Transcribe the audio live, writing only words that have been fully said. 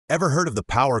Ever heard of the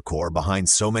power core behind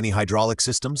so many hydraulic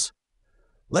systems?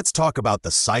 Let's talk about the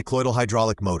cycloidal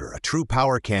hydraulic motor, a true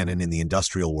power cannon in the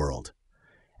industrial world.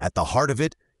 At the heart of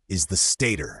it is the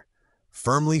stator,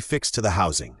 firmly fixed to the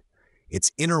housing.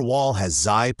 Its inner wall has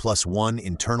Xi+1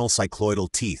 internal cycloidal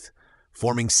teeth,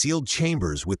 forming sealed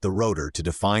chambers with the rotor to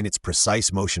define its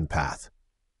precise motion path.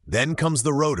 Then comes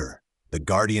the rotor, the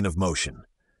guardian of motion.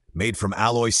 Made from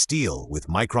alloy steel with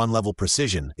micron-level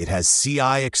precision, it has Ci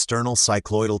external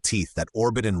cycloidal teeth that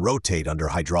orbit and rotate under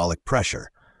hydraulic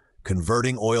pressure,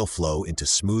 converting oil flow into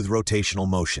smooth rotational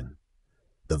motion.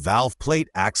 The valve plate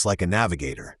acts like a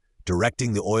navigator,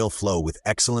 directing the oil flow with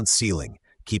excellent sealing,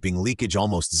 keeping leakage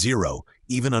almost zero,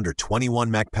 even under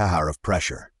 21 mph of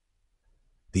pressure.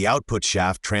 The output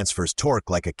shaft transfers torque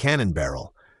like a cannon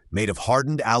barrel, made of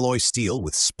hardened alloy steel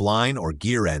with spline or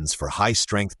gear ends for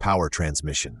high-strength power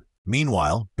transmission.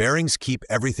 Meanwhile, bearings keep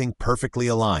everything perfectly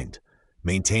aligned,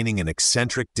 maintaining an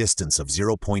eccentric distance of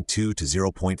 0.2 to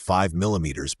 0.5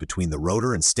 millimeters between the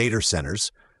rotor and stator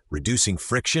centers, reducing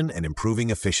friction and improving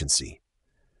efficiency.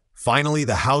 Finally,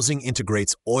 the housing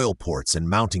integrates oil ports and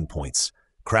mounting points,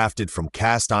 crafted from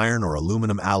cast iron or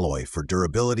aluminum alloy for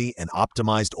durability and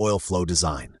optimized oil flow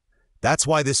design. That's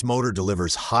why this motor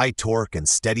delivers high torque and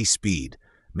steady speed,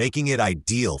 making it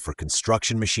ideal for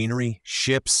construction machinery,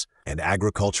 ships, and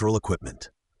agricultural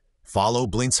equipment. Follow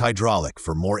Blince Hydraulic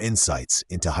for more insights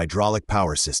into hydraulic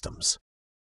power systems.